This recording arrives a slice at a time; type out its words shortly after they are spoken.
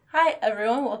Hi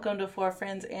everyone, welcome to Four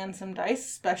Friends and Some Dice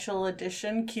Special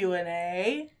Edition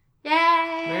Q&A. Yay!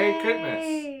 Merry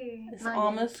Christmas. It's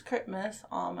almost Christmas,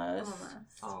 almost.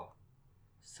 Oh.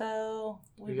 So,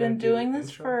 we've gotta been do doing the this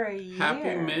intro. for a year.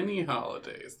 Happy many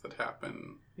holidays that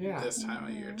happen this time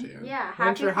of year too. Yeah,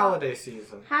 Winter holiday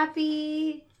season.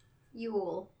 Happy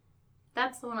Yule.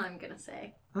 That's the one I'm gonna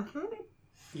say.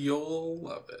 You'll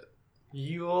love it.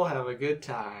 You'll have a good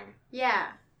time. Yeah.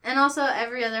 And also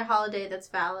every other holiday that's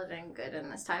valid and good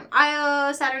in this time.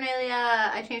 Io,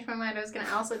 Saturnalia. I changed my mind. I was going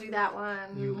to also do that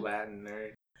one. You Latin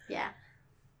nerd. Yeah.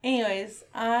 Anyways,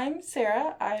 I'm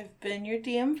Sarah. I've been your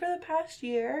DM for the past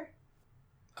year.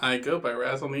 I go by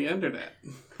Raz on the internet.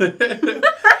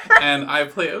 And I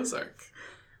play Ozark.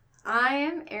 I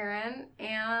am Erin,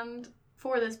 and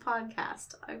for this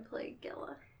podcast, I play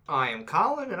Gilla. I am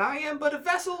Colin, and I am but a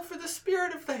vessel for the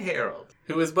spirit of the herald.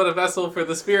 Who is but a vessel for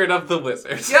the spirit of the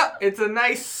wizard. Yep, it's a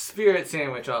nice spirit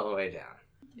sandwich all the way down.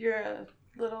 You're a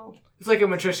little... It's like a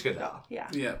Matryoshka doll. Yeah.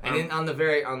 Yeah. And on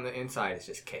the inside, it's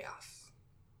just chaos.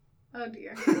 Oh,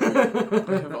 dear.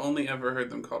 I have only ever heard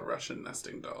them called Russian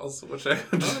nesting dolls, which I...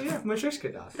 Oh, yeah,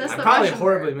 Matryoshka dolls. That's I'm the probably Russian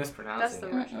horribly word. mispronouncing That's the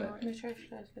it. Russian but-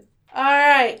 word.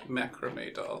 Alright.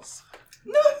 Macrame dolls.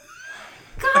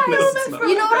 Guys, That's not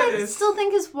you know what what that I is. still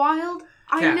think is wild?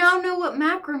 I Cats. now know what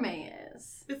macrame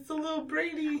is. It's the little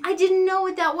Brady. I didn't know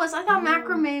what that was. I thought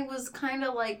macrame was kind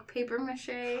of like paper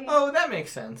mache. Oh, that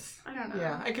makes sense. I don't know.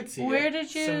 Yeah, I could see Where it.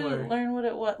 did you Similar. learn what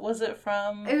it was? Was it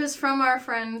from... It was from our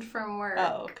friend from work.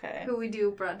 Oh, okay. Who we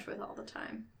do brunch with all the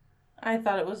time. I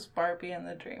thought it was Barbie in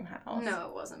the Dream House. No,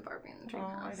 it wasn't Barbie in the Dream Oh,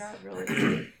 I House. got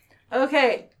really...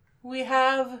 Okay, we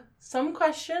have some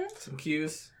questions Some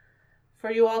cues.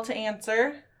 for you all to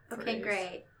answer. Okay,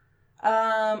 great.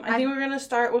 I think we're going to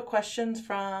start with questions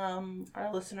from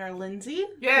our listener, Lindsay.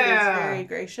 Yeah. Who is very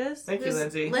gracious. Thank you,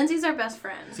 Lindsay. Lindsay's our best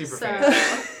friend. Super so...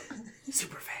 fan.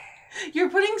 Super fan.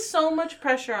 You're putting so much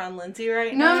pressure on Lindsay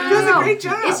right No, now. no, She does no, a no. great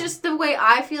job. It's just the way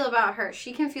I feel about her.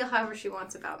 She can feel however she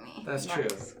wants about me. That's Nice.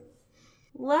 true.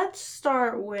 Let's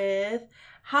start with,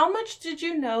 how much did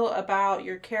you know about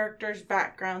your characters'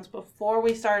 backgrounds before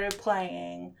we started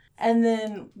playing? And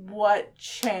then what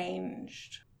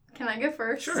changed? Can I go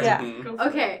first? Sure. Yeah. Mhm. Go for it.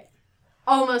 Okay.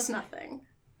 Almost nothing.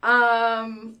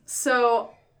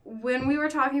 So when we were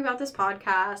talking about this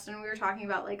podcast and we were talking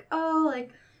about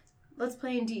let's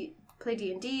play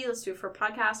D&D, let's do it for a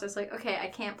podcast. I was like, okay, I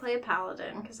can't play a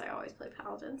paladin because I always play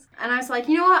paladins. And I was like,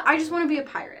 you know what? I just want to be a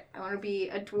pirate. I want to be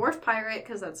a dwarf pirate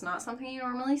because that's not something you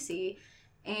normally see.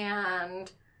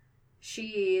 And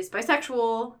she's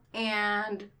bisexual,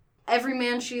 and every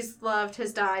man she's loved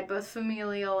has died, both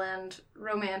familial and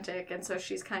romantic, and so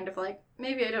she's kind of like,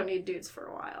 maybe I don't need dudes for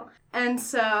a while. And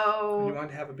so... You wanted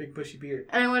to have a big bushy beard.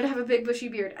 And I wanted to have a big bushy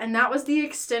beard. And that was the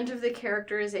extent of the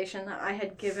characterization that I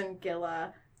had given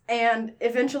Gilla. And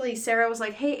eventually Sarah was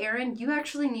like, hey, Erin, you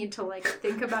actually need to,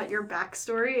 think about your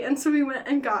backstory. And so we went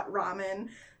and got ramen.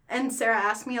 And Sarah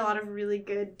asked me a lot of really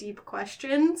good, deep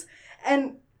questions.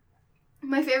 And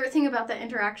my favorite thing about that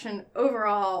interaction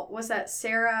overall was that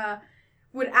Sarah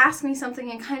would ask me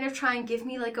something and kind of try and give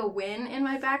me, a win in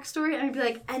my backstory. And I'd be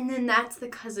like, and then that's the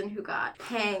cousin who got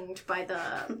hanged by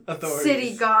the Authorities.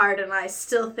 city guard, and I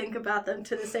still think about them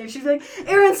to this day. She'd be like,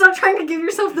 Erin, stop trying to give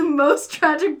yourself the most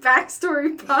tragic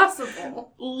backstory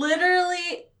possible.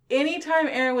 Literally, anytime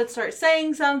Erin would start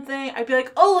saying something, I'd be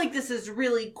like, oh, this is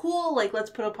really cool. Let's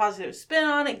put a positive spin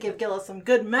on it, give Gilla some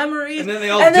good memories. And then they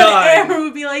all And then died. Erin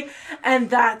would be like, and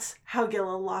that's how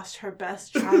Gilla lost her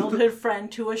best childhood friend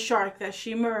to a shark that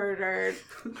she murdered.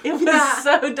 It was Yeah.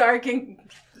 so dark and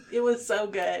it was so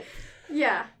good.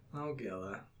 Yeah. Oh,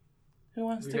 Gilla. Who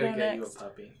wants We to gotta go get you a next?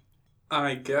 puppy.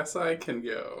 I guess I can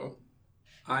go.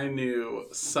 I knew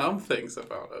some things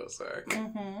about Ozark.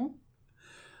 Mm-hmm.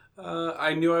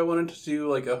 I knew I wanted to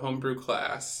do a homebrew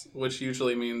class, which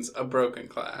usually means a broken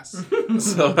class.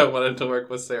 So I wanted to work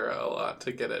with Sarah a lot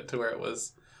to get it to where it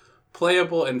was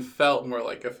playable and felt more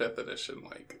like a 5th edition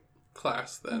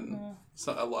class than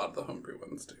a lot of the homebrew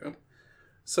ones do.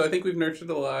 So I think we've nurtured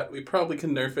a lot. We probably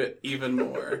can nerf it even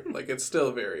more. It's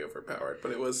still very overpowered, but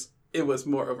it was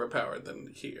more overpowered than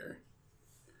here.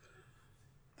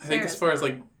 I think as far as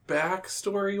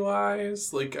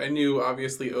backstory-wise, I knew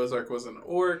obviously Ozark was an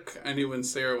orc. I knew when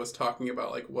Sarah was talking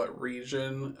about what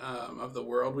region of the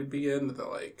world we'd be in,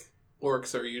 that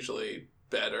orcs are usually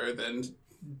better than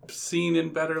seen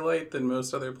in better light than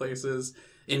most other places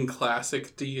in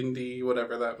classic D&D,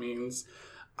 whatever that means.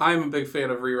 I'm a big fan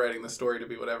of rewriting the story to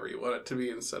be whatever you want it to be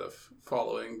instead of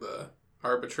following the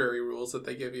arbitrary rules that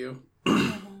they give you.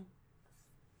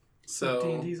 So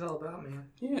D&D's all about, man.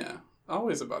 yeah.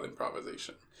 always about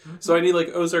improvisation. So I need, like,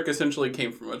 Ozark essentially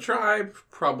came from a tribe,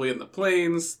 probably in the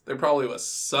plains. There probably was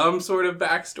some sort of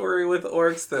backstory with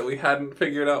orcs that we hadn't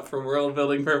figured out for world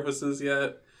building purposes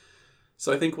yet.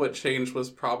 So I think what changed was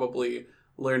probably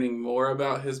learning more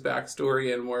about his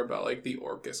backstory and more about, like, the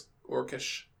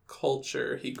orcish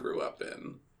culture he grew up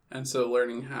in. And so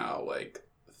learning how, like,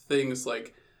 things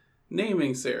like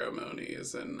naming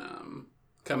ceremonies and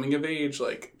coming of age,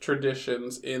 like,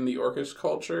 traditions in the orcish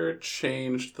culture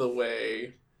changed the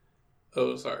way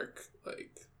Ozark,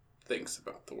 like, thinks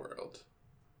about the world.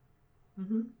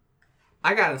 Mm-hmm.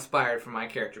 I got inspired for my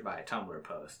character by a Tumblr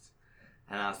post.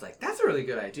 And I was like, that's a really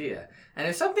good idea. And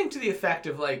it's something to the effect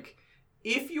of, like,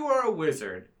 if you are a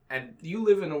wizard and you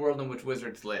live in a world in which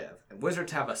wizards live, and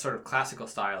wizards have a sort of classical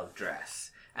style of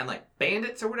dress, and, like,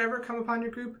 bandits or whatever come upon your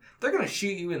group, they're going to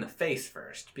shoot you in the face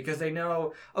first. Because they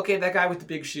know, okay, that guy with the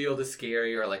big shield is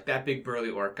scary, or, like, that big burly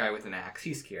orc guy with an axe,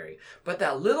 he's scary. But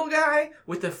that little guy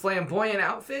with the flamboyant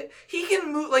outfit, he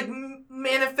can move, like,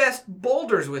 manifest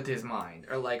boulders with his mind.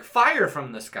 Or, like, fire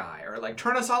from the sky. Or, like,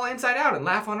 turn us all inside out and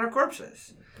laugh on our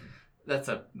corpses. That's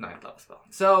a 9th level spell.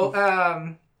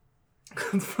 So,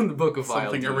 from the Book of Wild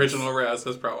Something Beasts. original Raz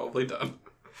has probably done.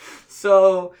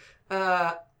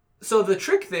 So the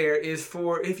trick there is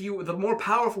for the more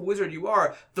powerful wizard you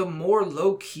are, the more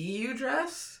low key you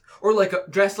dress, or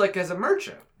dress like as a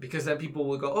merchant, because then people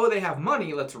will go, oh, they have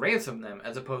money, let's ransom them,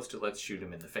 as opposed to let's shoot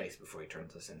him in the face before he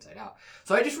turns us inside out.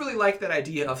 So I just really like that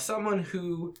idea of someone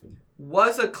who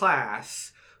was a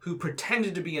class who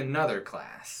pretended to be another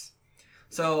class.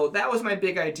 So that was my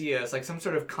big idea. It's like some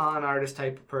sort of con artist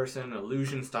type of person,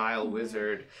 illusion style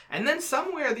wizard, and then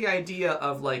somewhere the idea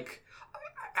of, like,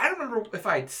 I don't remember if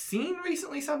I'd seen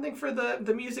recently something for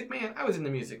the Music Man. I was in the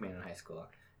Music Man in high school.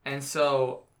 And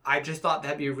so I just thought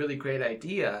that'd be a really great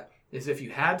idea, is if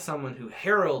you had someone who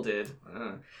heralded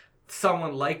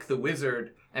someone like the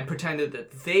wizard and pretended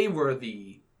that they were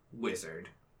the wizard.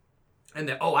 And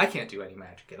that, oh, I can't do any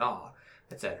magic at all,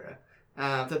 etc.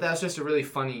 That was just a really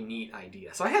funny, neat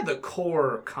idea. So I had the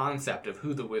core concept of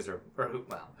who the wizard, or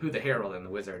who the herald and the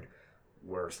wizard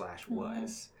were/was.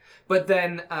 Mm-hmm. But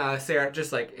then Sarah,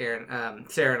 just like Aaron,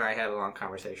 Sarah and I had a long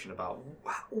conversation about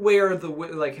where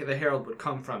the herald would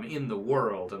come from in the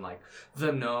world, and, like,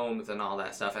 the gnomes and all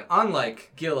that stuff. And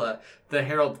unlike Gilla, the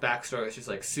herald's backstory was just,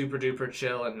 like, super duper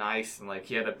chill and nice, and, like,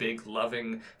 he had a big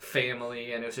loving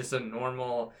family, and it was just a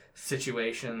normal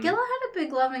situation. Gilla had a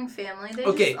big loving family.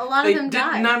 A lot of them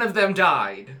died. None of them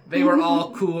died. They were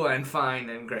all cool and fine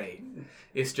and great.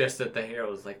 It's just that the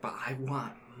herald was like, but I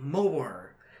want more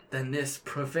than this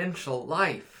provincial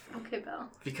life. Okay, Belle.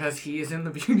 Because he is in the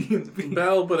Beauty and the Beast.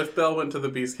 But if Belle went to the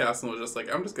Beast Castle and was just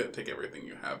like, I'm just going to take everything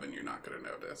you have and you're not going to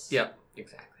notice. Yep,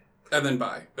 exactly. And then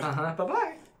bye.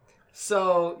 Bye-bye.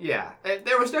 So, yeah,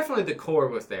 there was definitely the core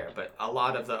was there, but a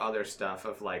lot of the other stuff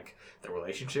of, like, the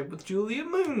relationship with Julia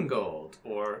Moongold,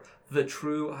 or the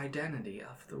true identity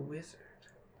of the wizard,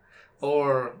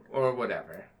 or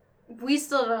whatever. We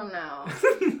still don't know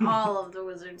all of the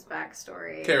wizard's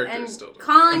backstory. Characters and still don't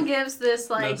Colin know. gives this,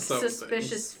 like, Some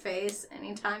suspicious face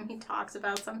anytime he talks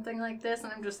about something like this,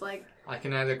 and I'm just like... I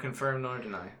can neither confirm nor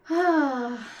deny.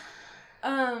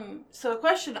 So a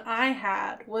question I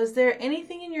had, was there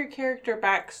anything in your character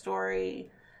backstory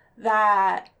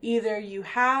that either you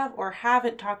have or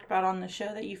haven't talked about on the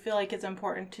show that you feel like is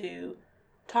important to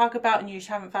talk about and you just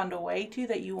haven't found a way to,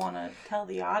 that you want to tell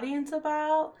the audience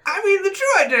about? I mean, the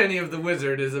true identity of the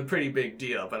wizard is a pretty big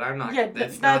deal, but I'm not... Yeah,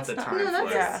 that's that's not the not- time No,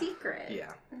 for that's it. a secret.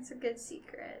 Yeah. That's a good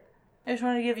secret. I just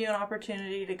wanted to give you an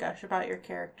opportunity to gush about your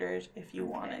characters if you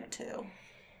wanted to.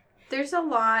 There's a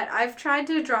lot. I've tried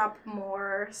to drop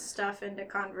more stuff into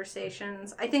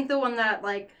conversations. I think the one that,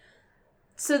 like...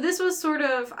 So this was sort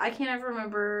of... I can't ever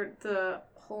remember the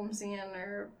Holmesian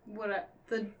or what...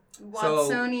 The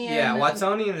Watsonian. So, yeah,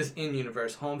 Watsonian is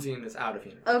in-universe. Holmesian is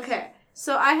out-of-universe. Okay.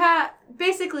 So I had...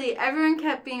 Basically, everyone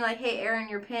kept being like, hey, Aaron,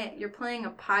 you're playing a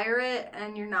pirate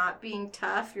and you're not being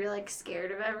tough. You're, like,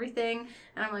 scared of everything.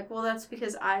 And I'm like, well, that's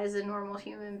because I, as a normal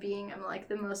human being, am, like,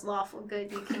 the most lawful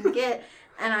good you can get.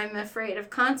 And I'm afraid of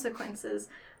consequences.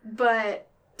 But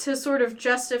to sort of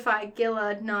justify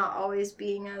Gilla not always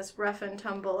being as rough and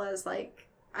tumble as, like,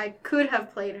 I could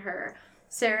have played her,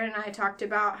 Sarah and I talked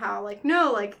about how, like,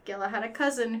 no, like, Gilla had a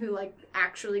cousin who, like,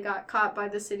 actually got caught by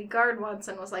the city guard once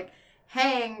and was, like,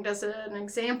 hanged as an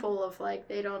example of, like,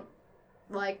 they don't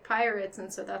like pirates,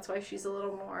 and so that's why she's a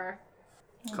little more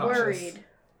Cautious. worried.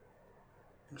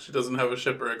 She doesn't have a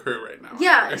ship or a crew right now.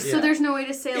 Yeah, either. so there's no way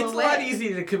to sail It's away. a lot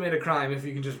easier to commit a crime if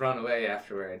you can just run away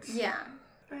afterwards. Yeah.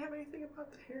 Do I have anything about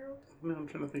about the Herald? No, I'm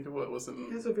trying to think of what was in.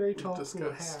 He has a very tall, cool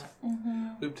discussed. hat. Mm-hmm.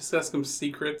 We've discussed some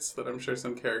secrets that I'm sure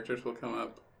some characters will come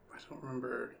up. I don't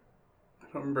remember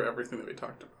everything that we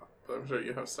talked about, but I'm sure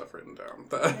you have stuff written down.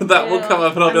 That will come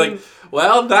up, and I'll be like,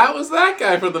 well, that was that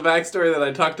guy from the backstory that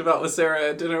I talked about with Sarah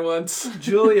at dinner once.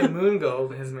 Julia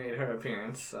Moongold has made her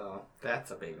appearance, so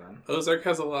that's a big one. Ozark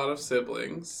has a lot of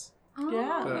siblings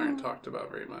Yeah. that aren't talked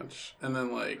about very much. And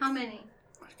then, like... How many?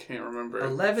 I can't remember.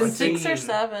 11. 6 or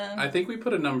 7. I think we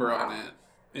put a number on it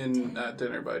in at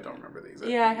dinner, but I don't remember the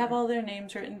exact Yeah, I number. have all their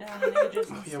names written down and ages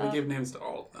and Oh, yeah, stuff. we gave names to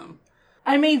all of them.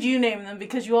 I made you name them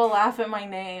because you all laugh at my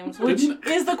names, which Didn't-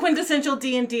 is the quintessential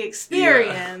D&D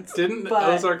experience. Didn't but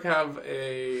Ozark have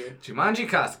a Jumanji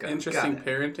Casca. interesting Got it.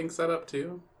 parenting setup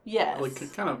too? Yes.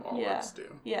 Like kind of all Yeah. of us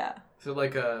do. Yeah. So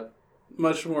like a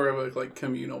Much more of a like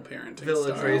communal parenting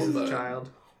village style, raises but a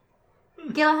child.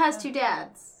 Gil has 2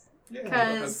 dads. Yeah. Gil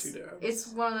has Because 2 dads. it's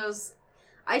one of those...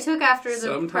 I took after the...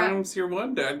 Sometimes your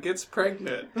one dad gets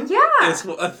pregnant. Yeah! It's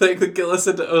a thing that Gillis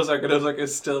said to Ozark, and Ozark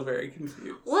is still very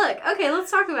confused. Look, okay,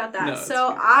 let's talk about that. No, it's so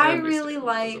fine. I understand really you as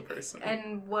a like person.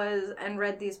 and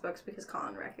read these books because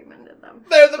Colin recommended them.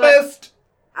 They're the But- best!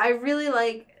 I really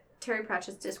like Terry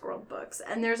Pratchett's Discworld books,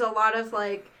 and there's a lot of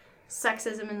like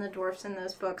sexism in the dwarfs in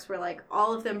those books where like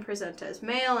all of them present as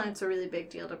male, and it's a really big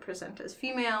deal to present as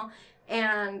female.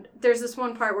 And there's this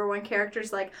one part where one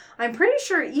character's like, I'm pretty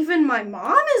sure even my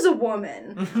mom is a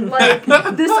woman. Like,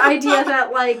 this idea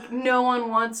that, like, no one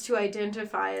wants to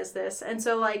identify as this. And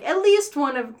so, like, at least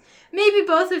one of, maybe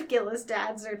both of Gillis'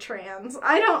 dads are trans.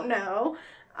 I don't know.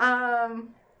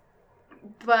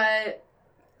 But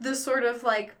the sort of,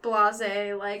 like,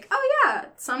 blasé, like, oh yeah,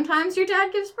 sometimes your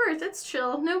dad gives birth. It's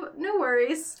chill. No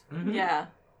worries. Mhm. Yeah.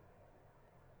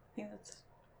 I think that's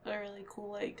a really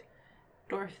cool, like,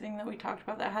 dwarf thing that we talked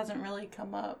about that hasn't really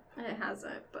come up. It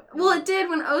hasn't. But, well, it did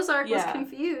when Ozark was Yeah.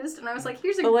 confused. And I was like,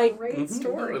 here's a But, like, great Mhm.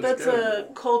 story. That's That's good.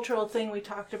 a cultural thing we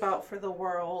talked about for the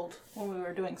world when we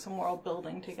were doing some world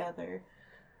building together.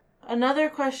 Another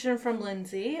question from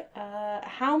Lindsay.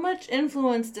 How much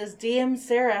influence does DM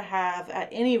Sarah have at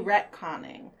any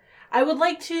retconning? I would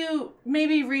like to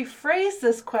maybe rephrase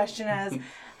this question as,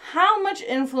 how much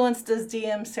influence does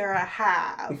DM Sarah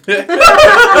have? DM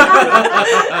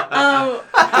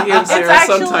It's Sarah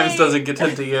actually- sometimes doesn't get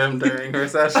to DM during her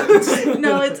sessions.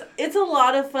 No, it's a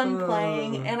lot of fun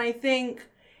playing, and I think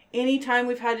anytime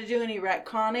we've had to do any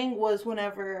retconning was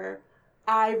whenever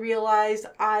I realized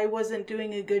I wasn't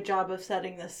doing a good job of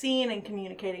setting the scene and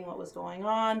communicating what was going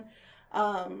on.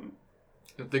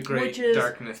 The Great Which is-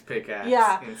 Darkness Pickaxe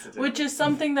Yeah, incident. which is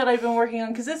something that I've been working on,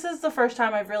 because this is the first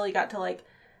time I've really got to, like,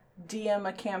 DM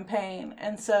a campaign.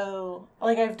 And so,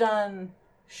 like, I've done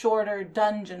shorter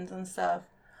dungeons and stuff.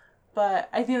 But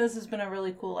I think this has been a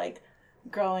really cool, like,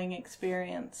 growing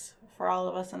experience for all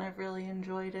of us, and I've really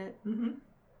enjoyed it. Mhm.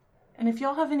 And if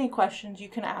y'all have any questions, you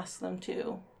can ask them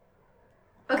too.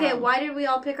 Okay, why did we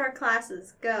all pick our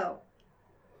classes? Go.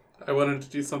 I wanted to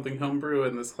do something homebrew,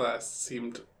 and this class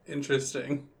seemed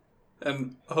interesting.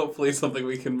 And hopefully something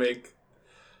we can make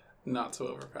not so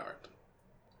overpowered.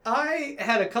 I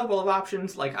had a couple of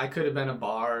options. Like, I could have been a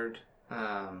bard.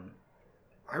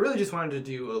 I really just wanted to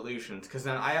do illusions, because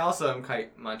then I also am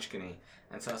quite munchkin-y.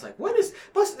 And so I was like,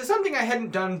 plus, something I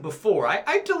hadn't done before.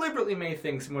 I deliberately made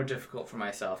things more difficult for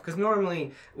myself, because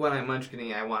normally when I'm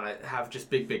munchkin-y, I want to have just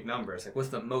big numbers. Like, what's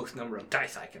the most number of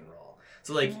dice I can roll?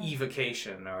 So, like,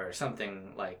 evocation or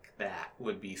something like that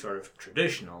would be sort of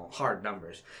traditional, hard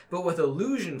numbers. But with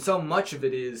illusion, so much of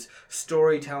it is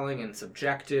storytelling and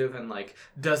subjective and, like,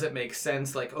 does it make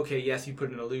sense? Like, okay, yes, you put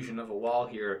an illusion of a wall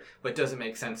here, but does it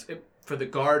make sense for the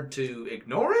guard to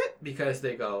ignore it because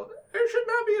they go, there should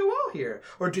not be a wall here?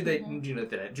 Or do they,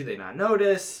 do they not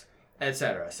notice?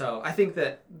 Etc. So I think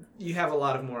that you have a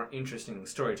lot of more interesting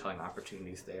storytelling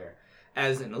opportunities there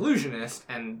as an illusionist,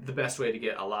 and the best way to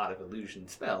get a lot of illusion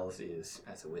spells is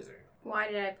as a wizard. Why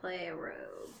did I play a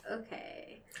rogue?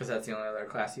 Okay. Because that's the only other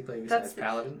class you play besides That's the-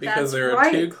 Paladin. Because That's there are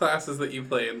right. 2 classes that you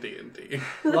play in D&D.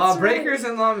 Lawbreakers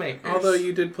and lawmakers. Although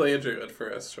you did play a druid for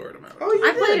a short amount of Oh, time. you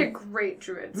I played did. a great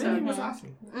druid, so Minion was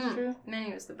awesome. True.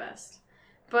 Minnie was the best.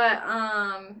 But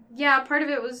yeah, part of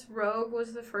it was rogue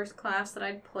was the first class that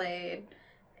I'd played,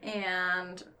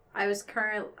 and I was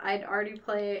currently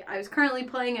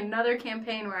playing another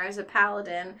campaign where I was a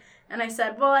paladin, and I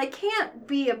said, well, I can't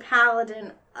be a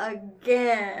paladin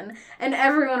again. And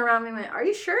everyone around me went, are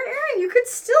you sure, Erin? You could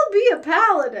still be a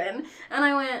paladin. And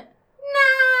I went,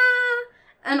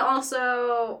 nah. And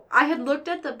also, I had looked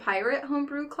at the pirate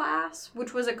homebrew class,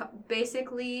 which was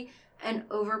basically an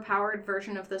overpowered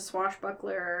version of the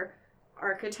swashbuckler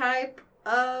archetype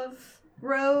of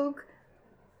rogue.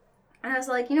 And I was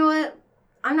like, you know what?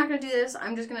 I'm not going to do this.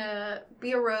 I'm just going to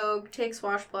be a rogue, take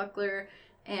swashbuckler,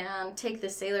 and take the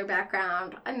sailor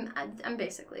background. I'm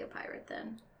basically a pirate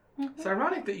then. It's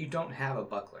ironic that you don't have a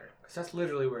buckler, because that's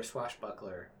literally where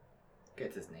swashbuckler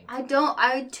gets his name. I don't.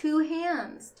 I had 2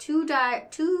 hands, two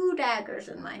daggers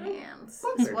in my hands.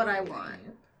 That's what I want.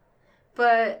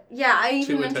 But yeah, I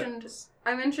even mentioned.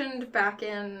 I mentioned back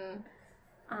in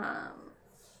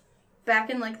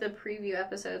like the preview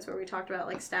episodes where we talked about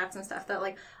like stats and stuff that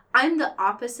like I'm the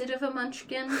opposite of a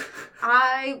munchkin.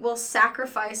 I will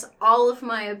sacrifice all of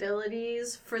my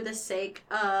abilities for the sake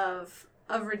of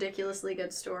a ridiculously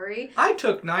good story. I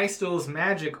took Nystul's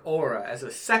magic aura as a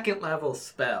 2nd level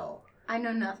spell. I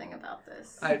know nothing about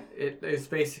this. It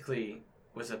basically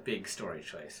was a big story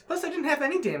choice. Plus, I didn't have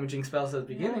any damaging spells at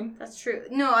the beginning. That's true.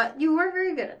 No, you were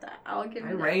very good at that. I'll give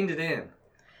you that. I reined it in.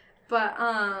 But,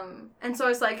 and so I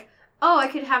was like, oh, I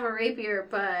could have a rapier,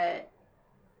 but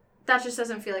that just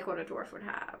doesn't feel like what a dwarf would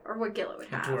have, or what Gilla would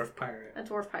have. A dwarf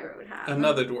pirate would have.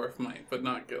 Another dwarf might, but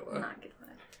not Gilla. Not Gilla.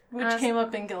 Which came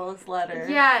up in Gilla's letter.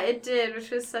 Yeah, it did, which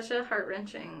was such a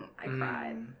heart-wrenching. I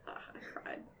cried. Ugh, I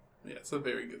cried. Yeah, it's a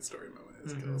very good story moment,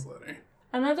 is Gilla's letter.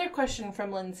 Another question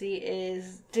from Lindsay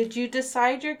is, did you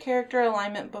decide your character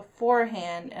alignment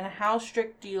beforehand, and how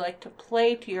strict do you like to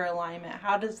play to your alignment?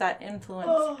 How does that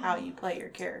influence how you play your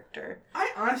character?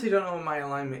 I honestly don't know what my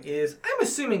alignment is. I'm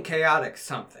assuming chaotic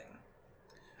something.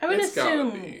 I would It's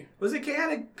assume... gotta be. Was it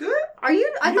chaotic good? Are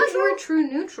you? I thought you Neutral? were true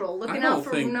neutral, looking out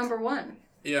for number 1.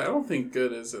 Yeah, I don't think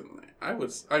good is in there.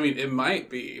 I mean, it might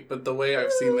be, but the way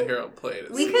I've seen the hero played,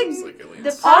 it seems like at least...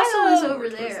 The pile is Also- over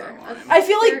there. I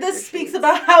feel like this speaks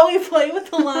about how we play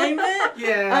with alignment.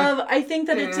 Yeah. I think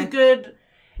that it's a good...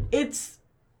 It's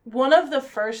one of the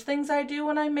first things I do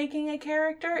when I'm making a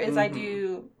character is I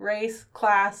do race,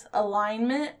 class,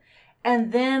 alignment,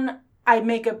 and then I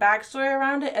make a backstory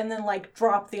around it and then like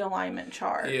drop the alignment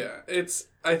chart. Yeah,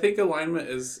 I think alignment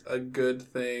is a good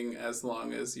thing as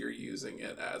long as you're using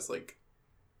it as like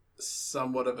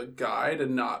somewhat of a guide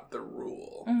and not the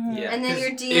rule. Yeah. And then your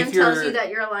if DM you're- tells you that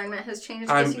your alignment has changed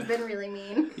because you've been really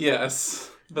mean. Yes.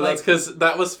 But Like- that's because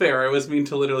that was fair. I was mean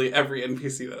to literally every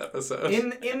NPC that episode.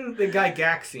 In the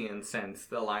Gygaxian sense,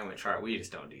 the alignment chart, we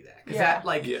just don't do that. Because Yeah. that,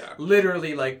 like, Yeah.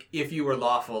 literally, like, if you were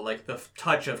lawful, like, the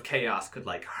touch of chaos could,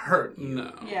 like, hurt you.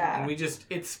 No. Yeah. And we just,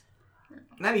 it's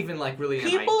not even, like, really an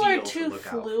People ideal are to too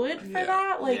look out fluid for. for Yeah.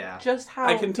 that. Like, Yeah. just how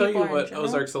I can tell you people are in what general.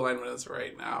 Ozark's alignment is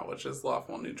right now, which is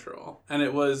lawful neutral. And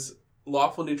it was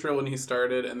lawful neutral when he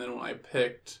started, and then when I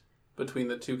picked between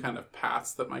the two kind of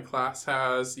paths that my class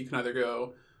has, you can either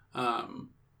go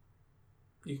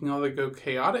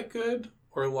chaotic good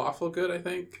or lawful good, I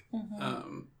think.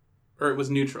 Or it was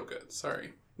neutral good,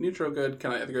 sorry. Neutral good,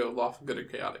 can I either go lawful good or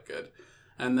chaotic good?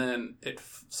 And then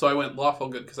so I went lawful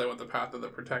good because I went the path of the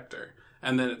protector.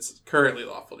 And then it's currently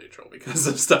lawful neutral because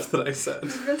of stuff that I said.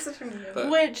 You've been such a mean. But-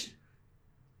 Which,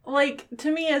 like,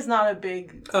 to me is not a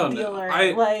big Oh, deal. no.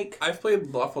 I've played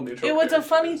lawful neutral. it was a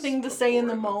funny characters thing to say in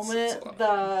the before, and it's a moment.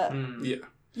 lot. Yeah.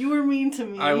 You were mean to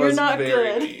me. I You're was not very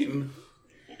good. mean.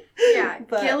 Yeah,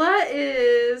 But- Gilla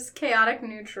is chaotic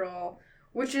neutral,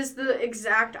 which is the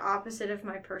exact opposite of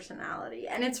my personality.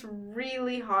 And it's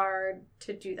really hard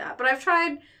to do that. But I've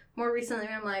tried more recently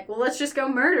and I'm like, well, let's just go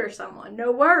murder someone. No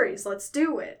worries, let's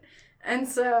do it. And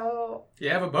so You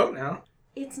have a boat now.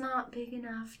 it's not big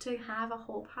enough to have a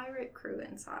whole pirate crew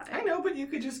inside. I know, but you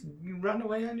could just run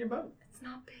away on your boat. It's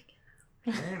not big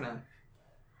enough. Fair enough.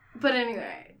 But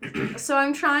anyway, so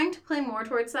I'm trying to play more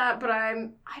towards that, but I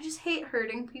just hate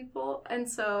hurting people, and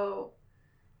so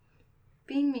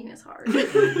being mean is hard.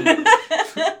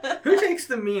 Who takes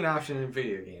the mean option in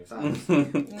video games? Honestly?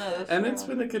 No, And it's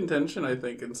been a contention, I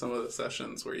think, in some of the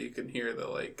sessions where you can hear that,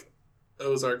 like,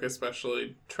 Ozark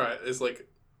especially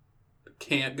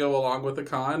can't go along with the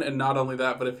con, and not only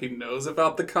that, but if he knows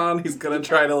about the con, he's gonna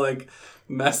try to, like,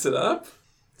 mess it up.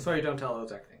 That's why you don't tell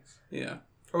Ozark things. Yeah.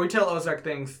 Or we tell Ozark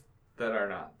things that are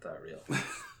not real.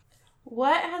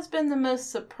 What has been the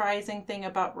most surprising thing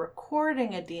about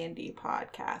recording a D&D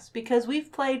podcast? Because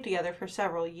we've played together for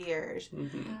several years,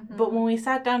 but when we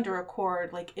sat down to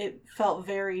record, like, it felt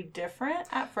very different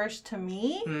at first to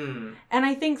me. Mm. And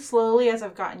I think slowly as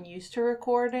I've gotten used to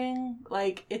recording,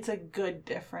 like, it's a good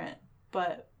different.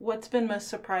 But what's been most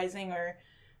surprising or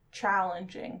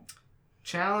challenging?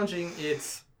 Challenging,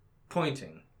 it's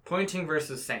pointing. Pointing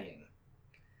versus saying.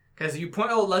 Because you point,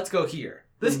 oh, let's go here.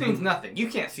 This means nothing. You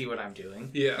can't see what I'm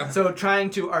doing. Yeah. So trying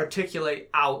to articulate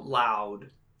out loud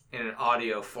in an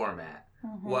audio format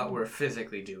what we're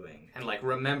physically doing and like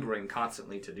remembering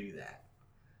constantly to do that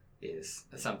is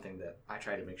something that I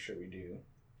try to make sure we do.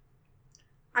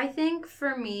 I think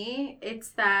for me,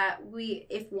 it's that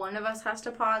if one of us has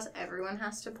to pause, everyone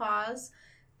has to pause.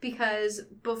 Because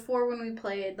before when we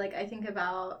played, like, I think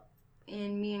about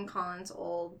in me and Colin's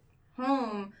old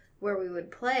home where we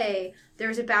would play, there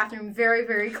was a bathroom very,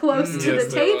 very close to the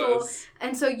table.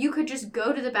 And so you could just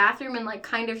go to the bathroom and, like,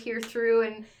 kind of hear through.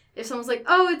 And if someone's like,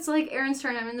 oh, it's, like, Aaron's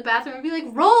turn, I'm in the bathroom, I'd be like,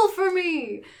 roll for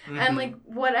me! Mm-hmm. And, like,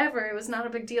 whatever. It was not a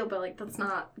big deal. But, like, that's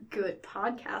not good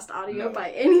podcast audio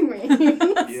by any means.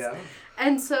 Yeah.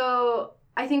 And so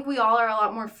I think we all are a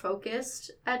lot more focused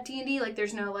at D&D. Like,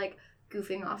 there's no, like,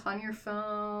 goofing off on your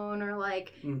phone or,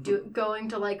 like, going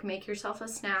to, like, make yourself a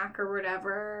snack or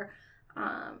whatever.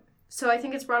 So I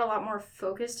think it's brought a lot more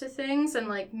focus to things and,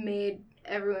 like, made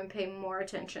everyone pay more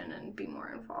attention and be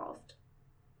more involved.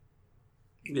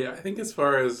 Yeah, I think as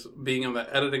far as being on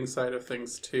the editing side of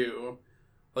things, too,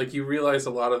 like, you realize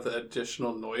a lot of the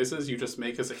additional noises you just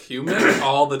make as a human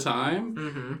all the time.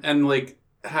 Mm-hmm. And, like,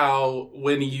 how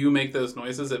when you make those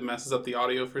noises, it messes up the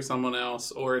audio for someone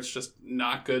else, or it's just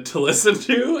not good to listen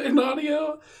to in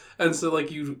audio. And so,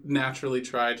 like, you naturally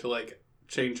try to, like,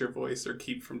 change your voice or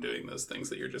keep from doing those things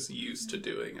that you're just used to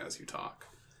doing as you talk.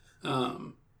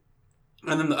 And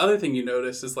then the other thing you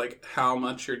notice is, like, how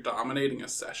much you're dominating a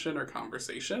session or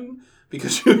conversation,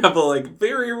 because you have a, like,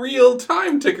 very real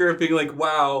time ticker of being like,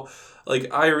 wow,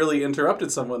 like, I really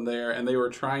interrupted someone there and they were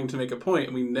trying to make a point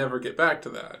and we never get back to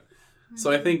that.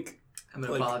 So I think I'm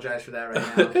going to apologize for that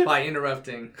right now by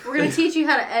interrupting. We're going to teach you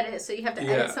how to edit, so you have to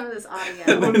edit some of this audio.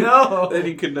 Oh, no. Then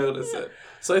you can notice it.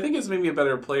 So I think it's made me a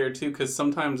better player, too, because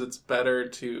sometimes it's better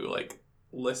to, like,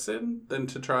 listen than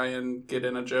to try and get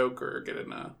in a joke or get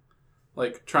in a,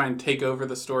 like, try and take over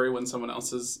the story when someone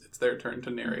else it's their turn to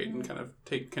narrate and kind of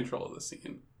take control of the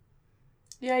scene.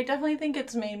 Yeah, I definitely think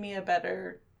it's made me a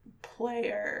better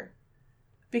player.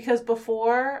 Because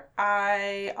before,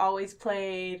 I always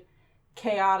played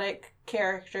chaotic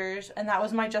characters, and that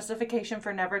was my justification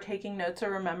for never taking notes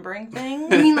or remembering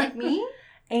things. You mean like me?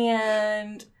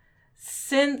 And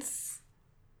since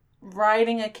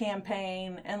writing a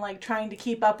campaign and, like, trying to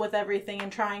keep up with everything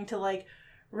and trying to, like,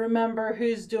 remember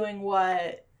who's doing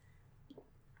what,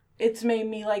 it's made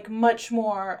me, like, much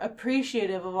more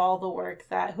appreciative of all the work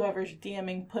that whoever's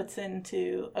DMing puts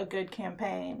into a good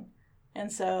campaign.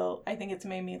 And so I think it's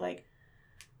made me, like,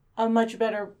 a much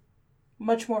better,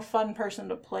 much more fun person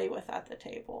to play with at the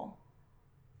table.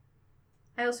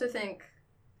 I also think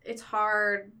it's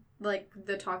hard, like,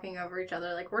 the talking over each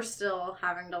other. Like, we're still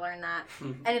having to learn that.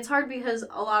 Mm-hmm. And it's hard because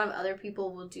a lot of other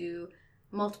people will do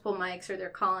multiple mics or they're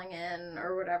calling in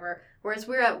or whatever. Whereas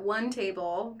we're at one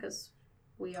table, because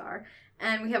we are,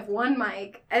 and we have one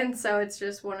mic. And so it's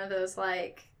just one of those,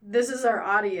 like, this is our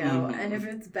audio. And if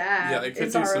it's bad, yeah, I could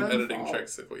it's do our some own editing fault.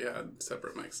 tricks if we had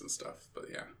separate mics and stuff. But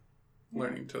yeah,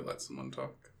 learning to let someone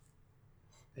talk.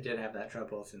 I did have that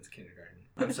trouble since kindergarten.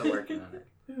 I'm still working on it.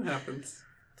 It happens.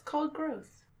 It's called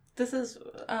growth. This is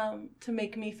to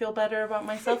make me feel better about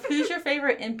myself. Who's your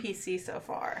favorite NPC so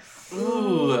far?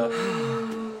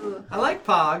 Ooh. I like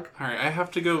Pog. All right, I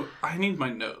have to go. I need my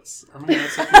notes. Are my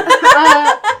notes up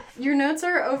here? Your notes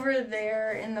are over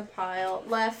there in the pile.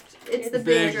 Left. It's the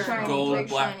big shiny, gold big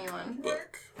black shiny one.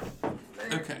 book.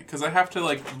 Okay, because I have to,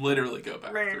 like, literally go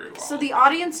back through. So the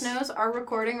audience knows our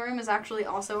recording room is actually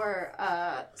also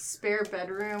our spare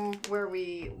bedroom where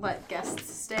we let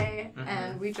guests stay,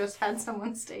 and we just had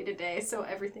someone stay today, so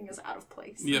everything is out of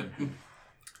place. Yep.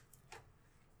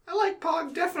 I like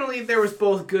Pog. Definitely there was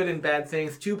both good and bad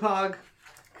things to Pog,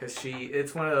 because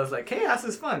it's one of those, like, chaos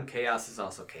is fun. Chaos is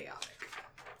also chaotic.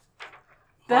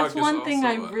 That's Pog one thing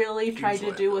I really tried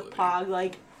to do with Pog.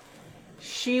 Like,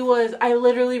 I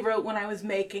literally wrote when I was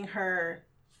making her,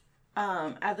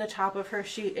 at the top of her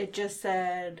sheet, it just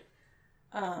said,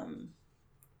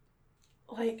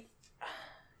 like,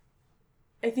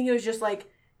 I think it was just like,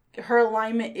 her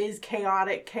alignment is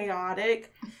chaotic,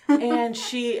 and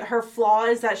her flaw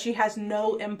is that she has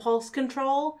no impulse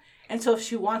control, and so if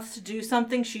she wants to do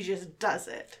something, she just does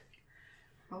it.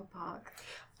 Oh, Pog.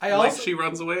 She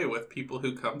runs away with people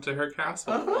who come to her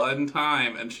castle one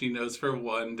time, and she knows for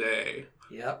one day.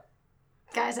 Yep.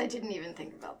 Guys, I didn't even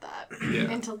think about that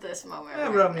until this moment.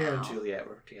 Romeo and Juliet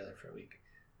were together for a week.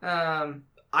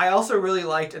 I also really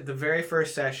liked, at the very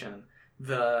first session,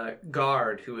 the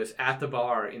guard who was at the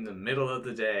bar in the middle of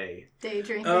the day. Day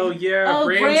drinking. Oh, yeah,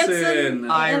 Branson.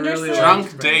 I really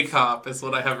Drunk Day Cop is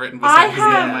what I have written beside his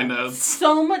name in my notes.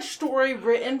 So much story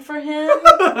written for him.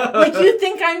 Like, you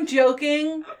think I'm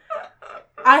joking?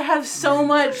 I have so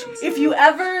much. If you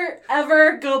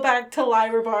ever go back to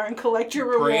Lyra Bar and collect your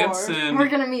reward. We're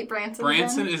going to meet Branson.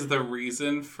 Branson is the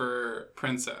reason for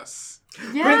Princess.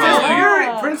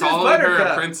 Yeah. Princess Calling Buttercup.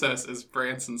 her princess is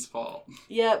Branson's fault.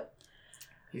 Yep.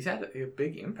 He's had a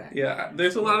big impact. Yeah,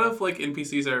 there's a lot of like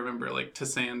NPCs I remember, like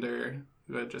Tassander,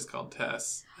 who I just called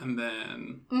Tess, and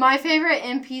then My favorite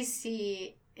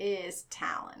NPC is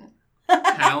Talon.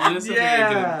 Talon is a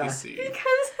very good NPC.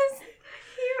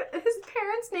 Because his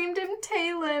parents named him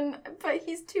Talon, but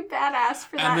he's too badass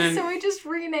for that, then- so he just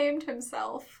renamed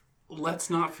himself. Let's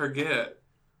not forget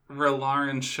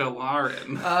Relarin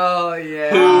Shalarin. Oh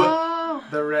yeah. Oh.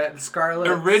 The Scarlet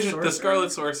The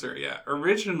Scarlet Sorcerer, yeah.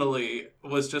 Originally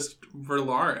was just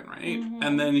Relarin, right? Mhm.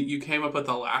 And then you came up with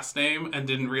the last name and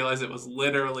didn't realize it was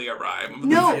literally a rhyme. of the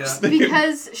No, first name.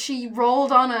 because she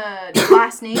rolled on a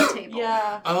last name table.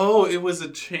 Yeah. Oh, it was a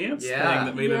chance Yeah. thing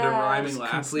that made it a Yeah. rhyming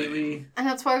last completely. name. And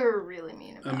that's why we were really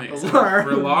mean about it. Amazing. Relarin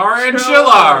Relarin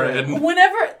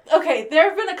Shalarin. Okay, there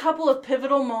have been a couple of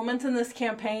pivotal moments in this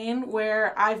campaign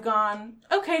where I've gone,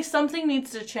 okay, something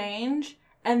needs to change.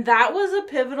 And that was a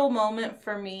pivotal moment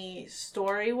for me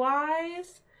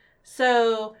story-wise.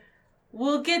 So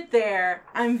we'll get there.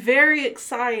 I'm very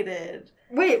excited.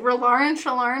 Wait, Relarin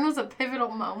Shalarin was a pivotal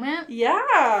moment?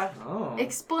 Yeah. Oh.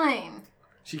 Explain.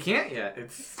 She can't yet.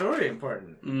 It's story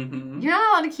important. Mm-hmm. You're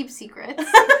not allowed to keep secrets.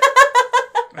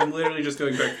 I'm literally just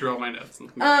going back through all my notes and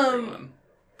looking at everyone.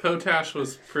 Potash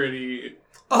was pretty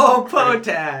Oh,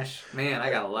 Potash! Man, I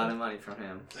got a lot of money from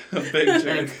him. a big joke.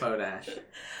 Thanks, Potash.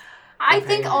 I Okay,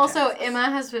 think the also taxes. Emma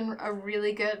has been a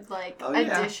really good Oh,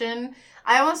 yeah. addition.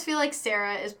 I almost feel like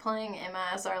Sarah is playing Emma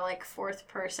as our fourth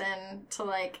person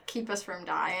to keep us from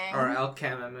dying. Or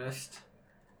Alchemist.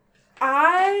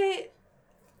 I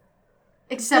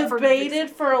Except debated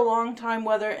for a long time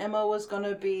whether Emma was going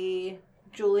to be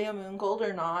Julia Moongold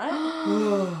or not.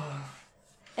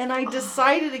 And I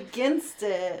decided against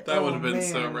it. That would have been man.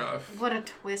 so rough. What a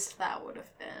twist that would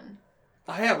have been.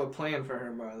 I have a plan for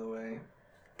her, by the way.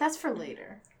 That's for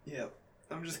later. Yep.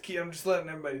 I'm just letting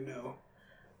everybody know.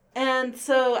 And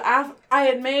so I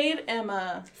had made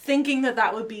Emma thinking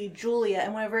that would be Julia.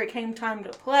 And whenever it came time to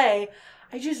play,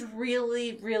 I just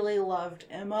really, really loved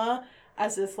Emma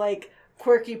as this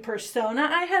quirky persona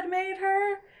I had made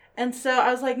her. And so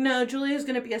I was like, no, Julia's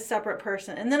going to be a separate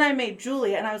person. And then I made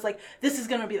Julia, and I was like, this is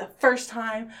going to be the first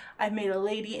time I've made a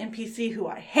lady NPC who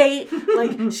I hate.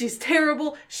 She's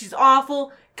terrible. She's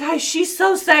awful. Guys, she's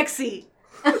so sexy.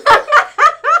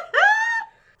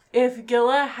 If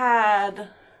Gilla had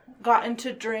gotten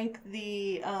to drink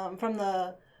the from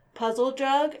the puzzle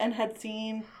jug and had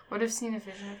seen... Would have seen a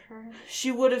vision of her.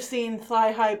 She would have seen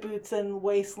thigh-high boots and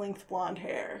waist-length blonde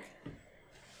hair.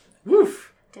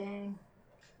 Woof! Dang.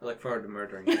 I look forward to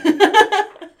murdering you.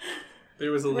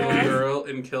 There was a little Right. girl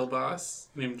in Kill Boss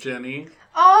named Jenny.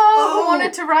 Oh, who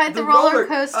wanted to ride the roller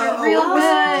coaster real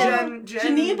good.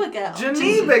 Geneva Gale.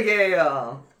 Geneva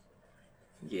Gale.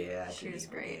 Yeah, She was Geneva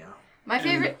great. Gale. My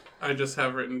favorite... I just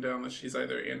have written down that she's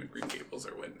either Anne of Green Gables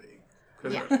or Wendy.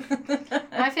 'Cause Yeah. her-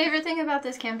 My favorite thing about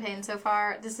this campaign so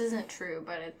far, this isn't true,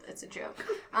 but it's a joke,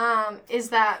 is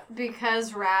that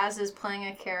because Raz is playing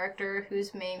a character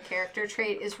whose main character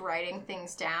trait is writing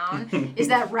things down, is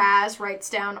that Raz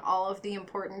writes down all of the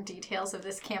important details of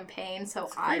this campaign, so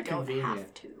It's I very don't have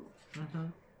convenient. to. Mm-hmm.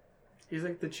 He's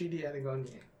like the Chidi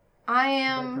Atagonye. I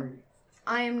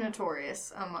am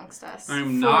notorious amongst us.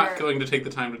 I'm not for- going to take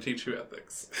the time to teach you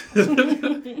ethics.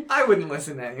 I wouldn't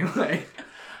listen anyway.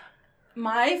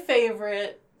 My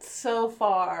favorite so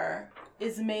far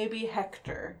is maybe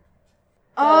Hector.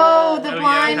 Oh, the Oh, yeah,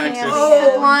 blind, Hector.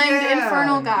 the blind yeah.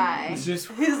 infernal guy. He's just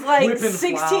Who's like whipping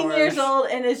 16 years flowers.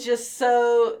 old and is just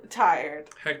so tired.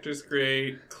 Hector's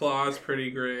great. Claw's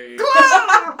pretty great.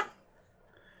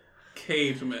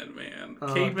 Caveman, man.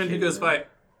 Oh, Caveman who goes Caveman.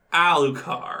 by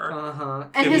Alucard. Uh-huh.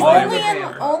 And In his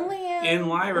Lyra Only Bar. in In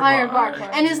Lyra Liar Bar. Bar.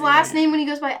 And his last name when he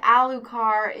goes by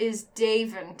Alucard is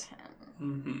Daventon.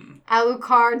 Mm-hmm.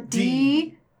 Alucard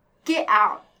D. Get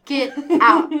out. Get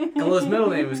out. Well, his middle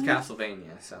name is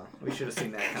Castlevania, so we should have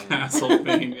seen that coming.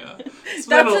 Castlevania. His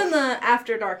That's middle- in the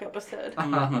After Dark episode.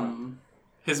 Mhm.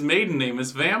 His maiden name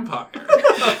is Vampire.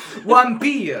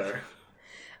 Vampire.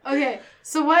 Okay,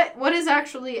 so what is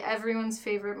actually everyone's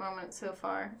favorite moment so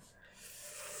far?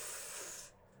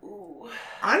 Ooh.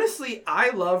 Honestly, I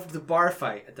loved the bar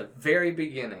fight at the very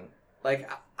beginning.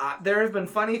 There have been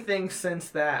funny things since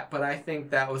that, but I think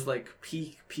that was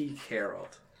peak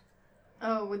Harold.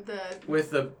 Oh, with the...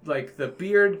 With the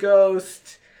beard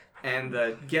ghost and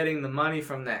the getting the money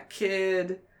from that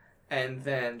kid, and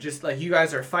then just you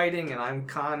guys are fighting and I'm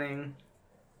conning.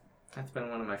 That's been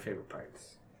one of my favorite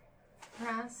parts.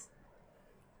 Raz?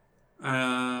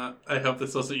 I hope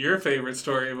this wasn't your favorite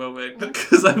story moment,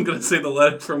 because I'm going to say the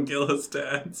letter from Gillis'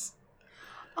 dad's.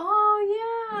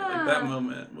 Oh, yeah. Like, that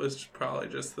moment was probably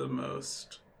just the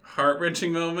most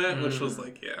heart-wrenching moment, which was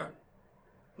like, yeah.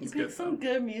 You picked some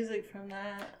good music from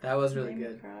that. That was really Made me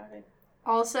good. cry.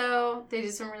 Also, they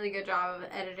did some really good job of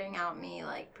editing out me,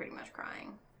 like, pretty much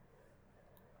crying.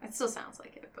 It still sounds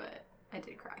like it, but I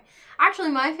did cry. Actually,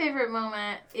 my favorite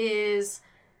moment is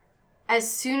as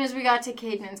soon as we got to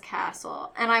Caedmon's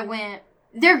castle, and I went,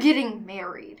 they're getting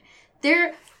married.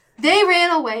 They ran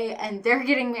away, and they're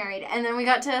getting married. And then we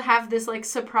got to have this, like,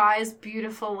 surprise,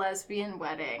 beautiful lesbian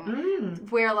wedding.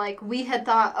 Where, like, we had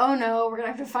thought, oh, no, we're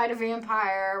going to have to fight a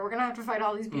vampire. We're going to have to fight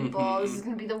all these people. This is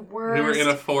going to be the worst. We were in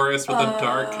a forest with a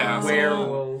dark castle.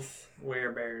 Werewolves,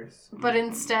 werebears. But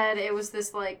instead, it was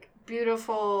this, like,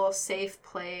 beautiful, safe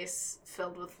place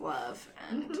filled with love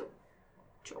and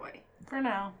joy. For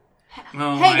now.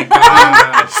 Oh Hey, my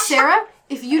gosh. Sarah,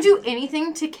 if you do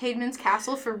anything to Caedmon's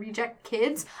castle for reject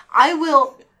kids, I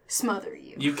will smother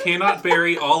you. You cannot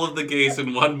bury all of the gays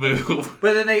in one move.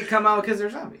 But then they come out because they're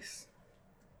zombies.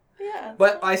 Yeah.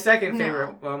 But my second No.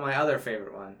 favorite, well, my other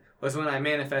favorite one, was when I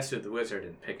manifested the wizard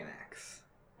in Pick an Axe.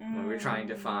 When we were trying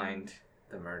to find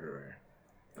the murderer.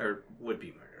 Or would-be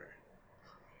murderer.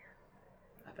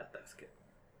 I thought that was good.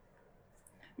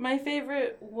 My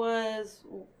favorite was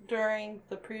during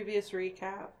the previous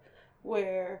recap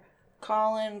where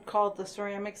Colin called the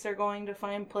ceramics they're going to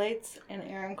find plates and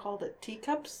Aaron called it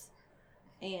teacups.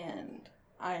 And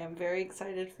I am very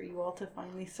excited for you all to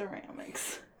find these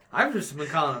ceramics. I've just been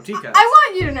calling them teacups. I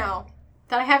want you to know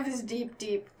that I have this deep,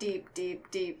 deep, deep, deep,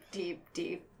 deep, deep,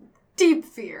 deep, deep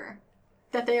fear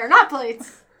that they are not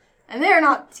plates and they are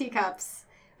not teacups,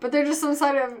 but they're just some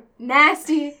sort of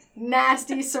nasty,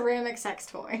 nasty ceramic sex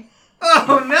toy.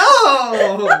 Oh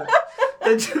no!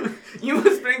 You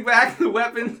must bring back the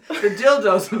weapons, the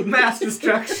dildos of mass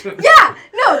destruction. Yeah!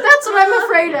 No, that's what I'm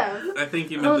afraid of. I think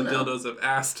you meant the no. dildos of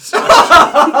ass destruction.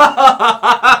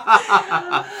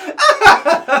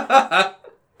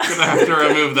 Gonna have to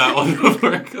remove that one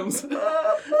before it comes in.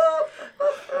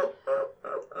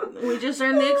 We just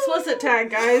earned the explicit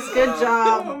tag, guys. Good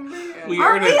job. We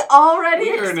Aren't earn we it. already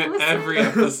We earn it explicit? every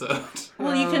episode.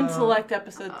 Well, you can select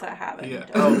episodes that have it. Yeah.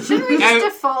 Oh, Shouldn't we just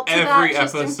default to that Every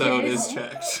just in episode case? is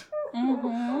checked.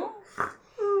 Mm-hmm.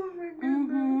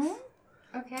 Mm-hmm.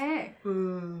 Okay.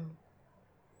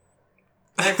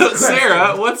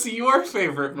 Sarah, what's your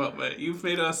favorite moment? You've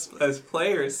made us as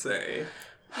players say.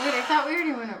 Wait, I thought we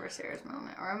already went over Sarah's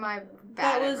moment, or am I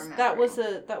bad at remembering? That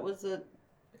was a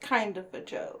kind of a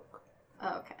joke.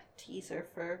 Oh, okay. Teaser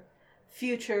for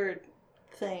future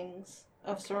things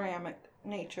of ceramic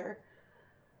nature.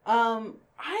 There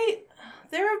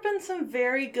have been some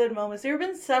very good moments. There have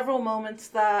been several moments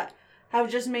that have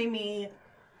just made me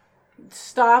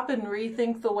stop and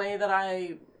rethink the way that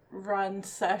I run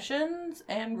sessions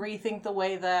and rethink the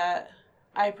way that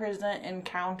I present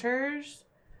encounters.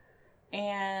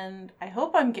 And I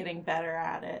hope I'm getting better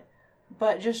at it.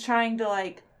 But just trying to,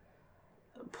 like,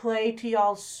 play to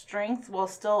y'all's strength while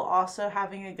still also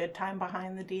having a good time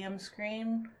behind the DM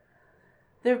screen.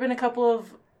 There have been a couple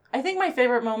of... I think my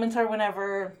favorite moments are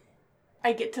whenever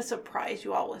I get to surprise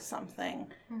you all with something.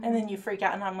 Mm-hmm. And then you freak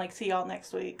out and I'm like, see y'all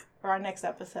next week. Or our next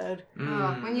episode.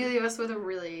 Oh, when you leave us with a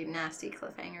really nasty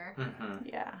cliffhanger. Mm-hmm.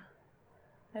 Yeah.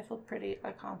 I feel pretty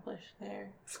accomplished there.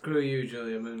 Screw you,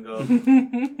 Julia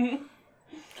Moongold.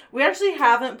 We actually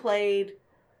haven't played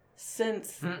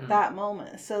since that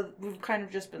moment. So we've kind of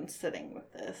just been sitting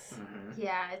with this.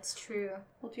 Yeah, it's true.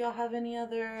 Well, do y'all have any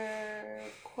other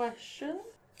questions?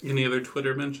 Any other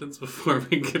Twitter mentions before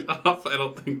we get off? I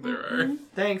don't think there are.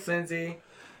 Thanks, Lindsay.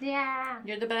 Yeah.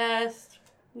 You're the best.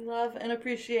 We love and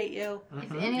appreciate you.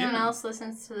 If anyone Yeah. else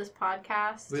listens to this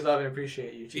podcast, We love and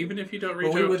appreciate you, too. Even if you don't But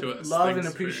reach we out would to us. love thanks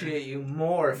and for- appreciate you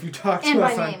more if you talk And to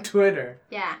by us name. on Twitter.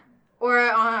 yeah. Or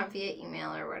via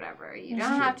email or whatever. You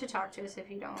don't have to talk to us if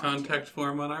you don't want Contact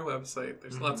form on our website.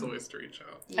 There's lots of ways to reach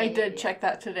out. to. I Yeah, did yeah. check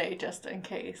that today just in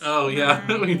case. Oh, yeah.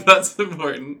 I mean, that's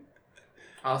important.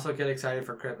 Also, get excited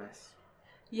for Christmas.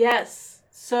 Yes.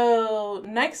 So,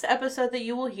 next episode that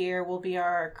you will hear will be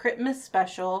our Christmas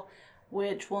special,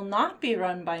 which will not be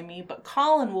run by me, but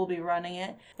Colin will be running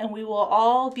it. And we will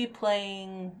all be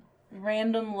playing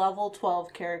random level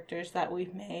 12 characters that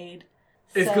we've made.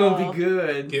 It's So, going to be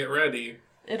good. Get ready.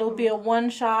 It'll be a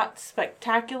one-shot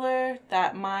spectacular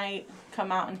that might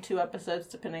come out in 2 episodes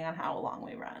depending on how long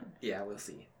we run. Yeah, we'll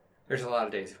see. There's a lot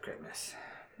of days of Christmas.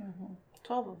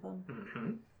 12 of them.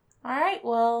 Mm-hmm. All right,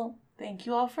 well, thank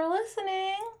you all for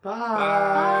listening.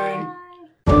 Bye.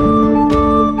 Bye.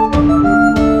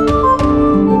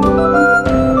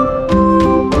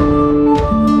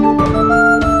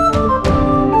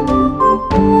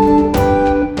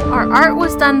 Our art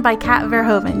was done done by Kat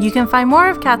Verhoeven. You can find more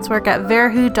of Kat's work at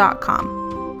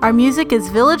verhu.com. Our music is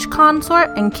Village Consort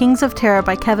and Kings of Terror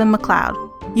by Kevin MacLeod.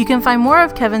 You can find more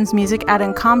of Kevin's music at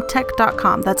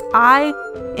incomtech.com. That's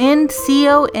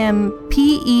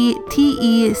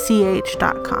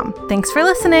INCOMPETECH.com. Thanks for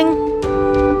listening.